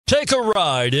Take a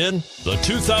ride in the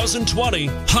 2020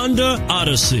 Honda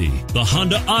Odyssey. The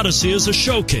Honda Odyssey is a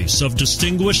showcase of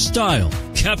distinguished style,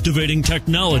 captivating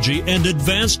technology, and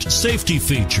advanced safety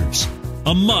features.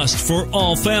 A must for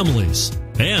all families,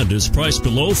 and is priced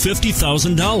below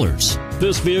 $50,000.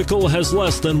 This vehicle has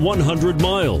less than 100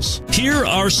 miles. Here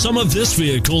are some of this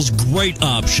vehicle's great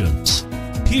options: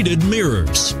 heated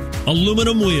mirrors,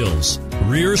 aluminum wheels,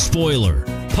 rear spoiler,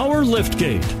 power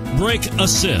liftgate, brake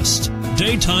assist,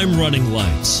 daytime running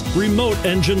lights, remote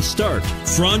engine start,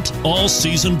 front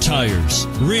all-season tires,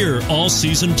 rear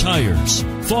all-season tires,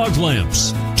 fog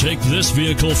lamps. Take this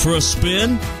vehicle for a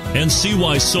spin and see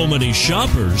why so many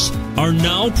shoppers are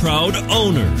now proud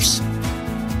owners.